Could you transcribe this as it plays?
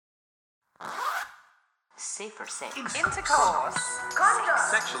safer sex, intercourse,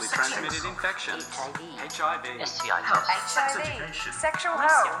 sexually transmitted infection, HIV, STI HIV, tests, education, sexual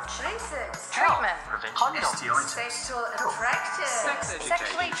health, treatment, condoms, sexual attraction,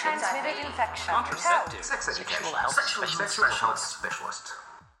 sexually transmitted infection, contraceptives, sexual health specialist.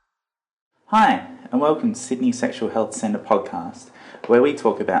 Hi, and welcome to Sydney Sexual Health Centre podcast, where we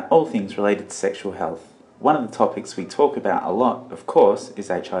talk about all things related to sexual health. One of the topics we talk about a lot, of course, is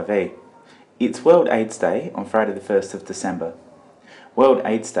HIV. It's World AIDS Day on Friday the 1st of December. World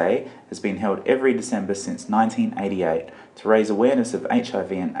AIDS Day has been held every December since 1988 to raise awareness of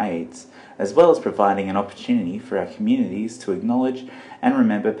HIV and AIDS, as well as providing an opportunity for our communities to acknowledge and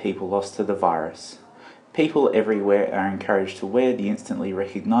remember people lost to the virus. People everywhere are encouraged to wear the instantly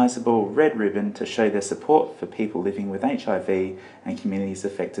recognisable red ribbon to show their support for people living with HIV and communities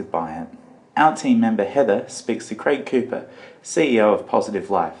affected by it. Our team member Heather speaks to Craig Cooper, CEO of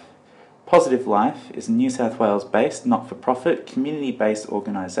Positive Life. Positive Life is a New South Wales-based, not-for-profit, community-based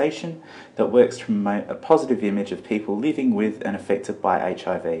organisation that works to promote a positive image of people living with and affected by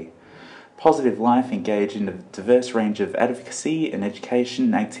HIV. Positive Life engage in a diverse range of advocacy and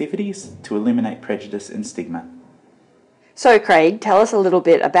education activities to eliminate prejudice and stigma. So Craig, tell us a little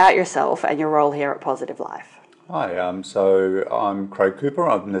bit about yourself and your role here at Positive Life. Hi, I'm Craig Cooper.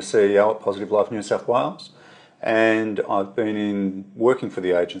 I'm the CEO at Positive Life New South Wales, and I've been working for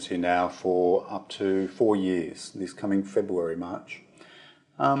the agency now for up to 4 years, this coming February, March.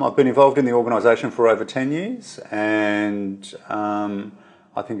 I've been involved in the organisation for over 10 years, and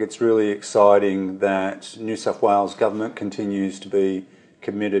I think it's really exciting that New South Wales Government continues to be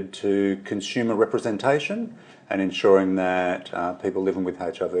committed to consumer representation and ensuring that people living with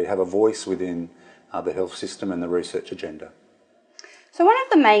HIV have a voice within the health system and the research agenda. So one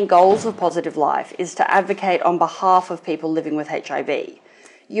of the main goals of Positive Life is to advocate on behalf of people living with HIV.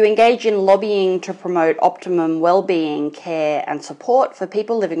 You engage in lobbying to promote optimum well-being, care and support for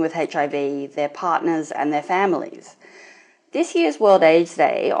people living with HIV, their partners and their families. This year's World AIDS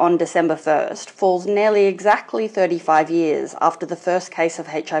Day on December 1st falls nearly exactly 35 years after the first case of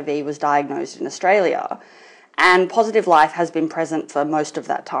HIV was diagnosed in Australia, and Positive Life has been present for most of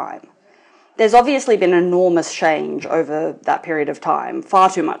that time. There's obviously been enormous change over that period of time, far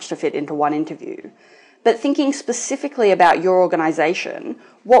too much to fit into one interview. But thinking specifically about your organisation,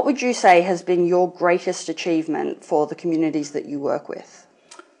 what would you say has been your greatest achievement for the communities that you work with?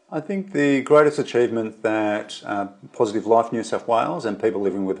 I think the greatest achievement that Positive Life New South Wales and people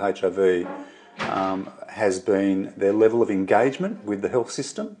living with HIV has been their level of engagement with the health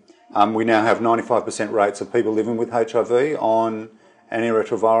system. We now have 95% rates of people living with HIV on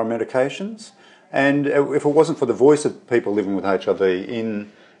antiretroviral medications, and if it wasn't for the voice of people living with HIV in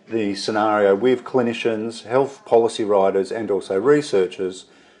the scenario with clinicians, health policy writers and also researchers,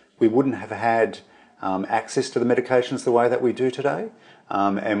 we wouldn't have had access to the medications the way that we do today,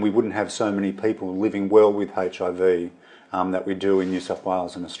 and we wouldn't have so many people living well with HIV that we do in New South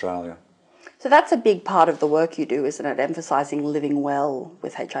Wales and Australia. So that's a big part of the work you do, isn't it? Emphasising living well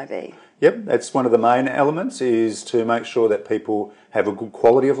with HIV. Yep, that's one of the main elements, is to make sure that people have a good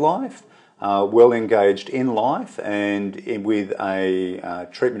quality of life, well engaged in life and with a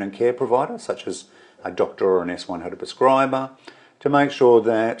treatment and care provider, such as a doctor or an S100 prescriber, to make sure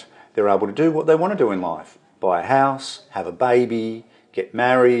that they're able to do what they want to do in life. Buy a house, have a baby, get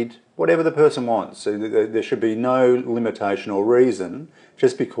married, whatever the person wants. So there should be no limitation or reason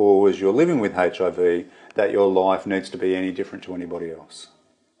just because you're living with HIV that your life needs to be any different to anybody else.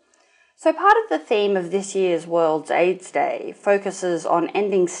 So part of the theme of this year's World AIDS Day focuses on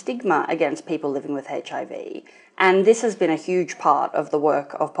ending stigma against people living with HIV, and this has been a huge part of the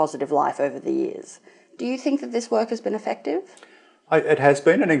work of Positive Life over the years. Do you think that this work has been effective? It has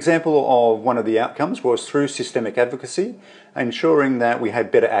been. An example of one of the outcomes was through systemic advocacy, ensuring that we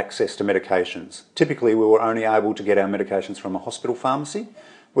had better access to medications. Typically, we were only able to get our medications from a hospital pharmacy,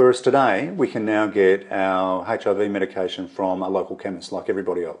 whereas today we can now get our HIV medication from a local chemist like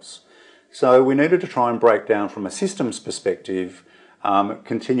everybody else. So we needed to try and break down from a systems perspective,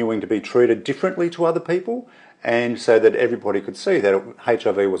 continuing to be treated differently to other people, and so that everybody could see that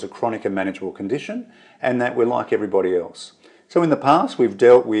HIV was a chronic and manageable condition and that we're like everybody else. So in the past, we've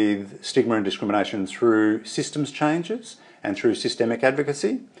dealt with stigma and discrimination through systems changes and through systemic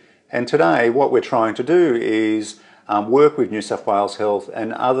advocacy. And today, what we're trying to do is work with New South Wales Health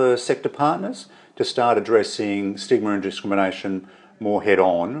and other sector partners to start addressing stigma and discrimination more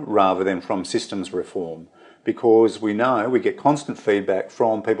head-on rather than from systems reform. Because we know we get constant feedback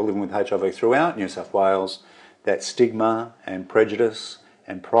from people living with HIV throughout New South Wales that stigma and prejudice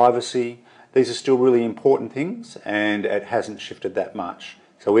and privacy, these are still really important things, and it hasn't shifted that much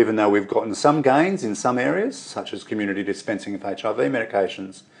So even though we've gotten some gains in some areas, such as community dispensing of HIV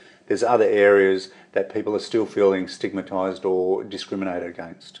medications, there's other areas that people are still feeling stigmatised or discriminated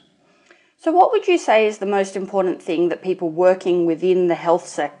against. So what would you say is the most important thing that people working within the health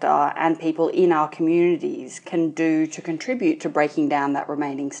sector and people in our communities can do to contribute to breaking down that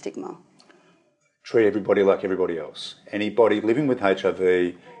remaining stigma? Treat everybody like everybody else. Anybody living with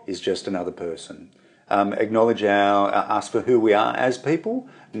HIV is just another person. Acknowledge us for who we are as people,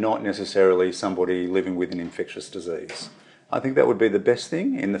 not necessarily somebody living with an infectious disease. I think that would be the best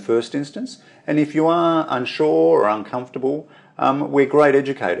thing in the first instance. And if you are unsure or uncomfortable, we're great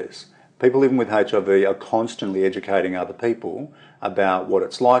educators. People living with HIV are constantly educating other people about what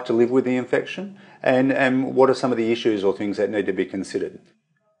it's like to live with the infection and what are some of the issues or things that need to be considered.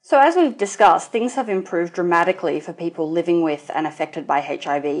 So as we've discussed, things have improved dramatically for people living with and affected by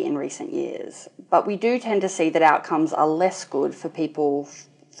HIV in recent years. But we do tend to see that outcomes are less good for people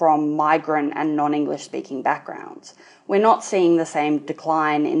from migrant and non-English speaking backgrounds. We're not seeing the same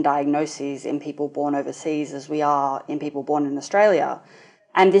decline in diagnoses in people born overseas as we are in people born in Australia.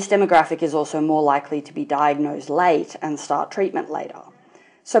 And this demographic is also more likely to be diagnosed late and start treatment later.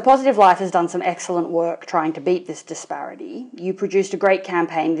 So Positive Life has done some excellent work trying to beat this disparity. You produced a great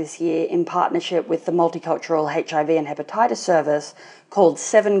campaign this year in partnership with the Multicultural HIV and Hepatitis Service called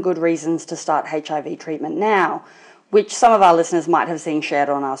 7 Good Reasons to Start HIV Treatment Now, which some of our listeners might have seen shared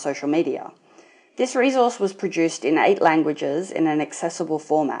on our social media. This resource was produced in 8 languages in an accessible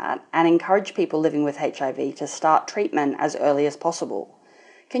format and encouraged people living with HIV to start treatment as early as possible.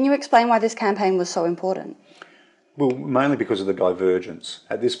 Can you explain why this campaign was so important? Well, mainly because of the divergence.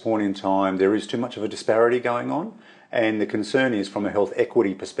 At this point in time, there is too much of a disparity going on, and the concern is from a health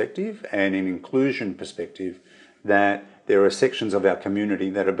equity perspective and an inclusion perspective that there are sections of our community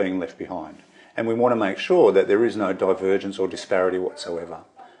that are being left behind. And we want to make sure that there is no divergence or disparity whatsoever.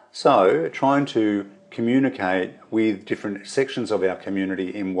 So, trying to communicate with different sections of our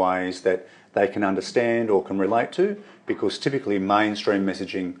community in ways that they can understand or can relate to, because typically mainstream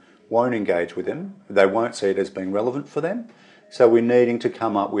messaging won't engage with them. They won't see it as being relevant for them. So we're needing to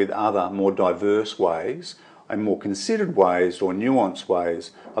come up with other more diverse ways and more considered ways or nuanced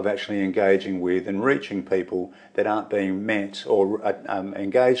ways of actually engaging with and reaching people that aren't being met or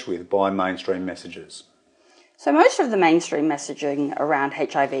engaged with by mainstream messages. So most of the mainstream messaging around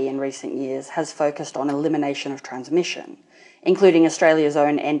HIV in recent years has focused on elimination of transmission, including Australia's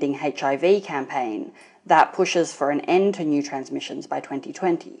own Ending HIV campaign that pushes for an end to new transmissions by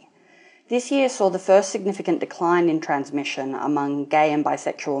 2020. This year saw the first significant decline in transmission among gay and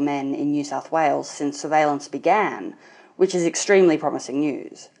bisexual men in New South Wales since surveillance began, which is extremely promising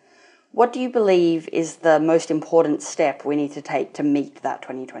news. What do you believe is the most important step we need to take to meet that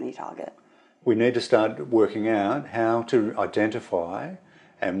 2020 target? We need to start working out how to identify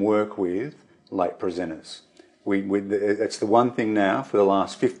and work with late presenters. It's the one thing now for the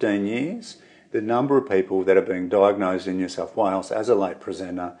last 15 years, the number of people that are being diagnosed in New South Wales as a late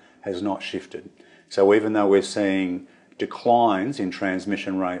presenter has not shifted. So even though we're seeing declines in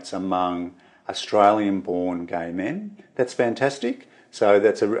transmission rates among Australian-born gay men, that's fantastic. So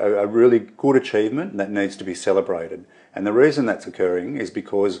that's a really good achievement that needs to be celebrated. And the reason that's occurring is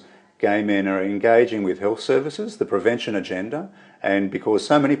because gay men are engaging with health services, the prevention agenda, and because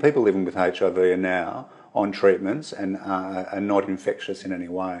so many people living with HIV are now on treatments and are not infectious in any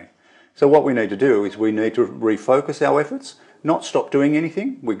way. So what we need to do is we need to refocus our efforts, not stop doing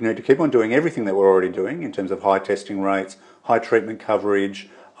anything. We need to keep on doing everything that we're already doing in terms of high testing rates, high treatment coverage,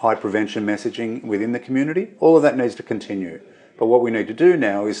 high prevention messaging within the community. All of that needs to continue. But what we need to do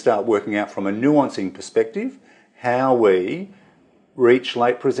now is start working out from a nuancing perspective how we reach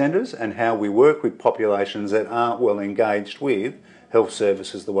late presenters and how we work with populations that aren't well engaged with health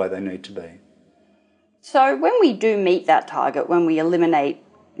services the way they need to be. So when we do meet that target, when we eliminate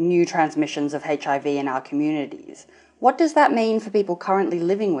new transmissions of HIV in our communities, what does that mean for people currently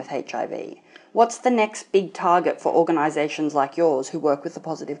living with HIV? What's the next big target for organisations like yours who work with the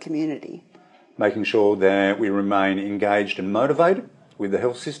positive community? Making sure that we remain engaged and motivated with the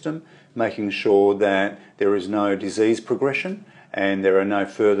health system, making sure that there is no disease progression and there are no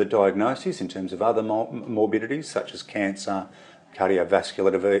further diagnoses in terms of other morbidities such as cancer,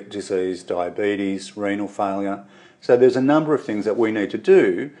 cardiovascular disease, diabetes, renal failure. So there's a number of things that we need to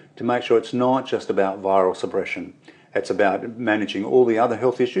do to make sure it's not just about viral suppression. It's about managing all the other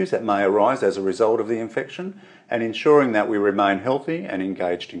health issues that may arise as a result of the infection and ensuring that we remain healthy and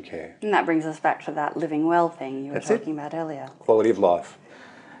engaged in care. And that brings us back to that living well thing you were talking about earlier. Quality of life.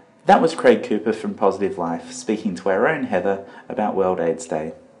 That was Craig Cooper from Positive Life speaking to our own Heather about World AIDS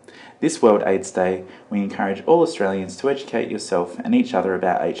Day. This World AIDS Day, we encourage all Australians to educate yourself and each other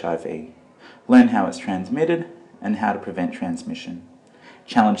about HIV. Learn how it's transmitted and how to prevent transmission.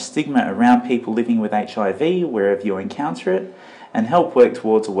 Challenge stigma around people living with HIV wherever you encounter it, and help work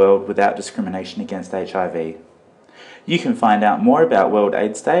towards a world without discrimination against HIV. You can find out more about World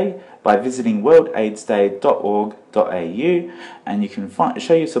AIDS Day by visiting worldaidsday.org.au, and you can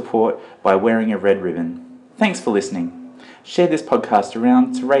show your support by wearing a red ribbon. Thanks for listening. Share this podcast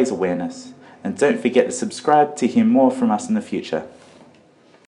around to raise awareness, and don't forget to subscribe to hear more from us in the future.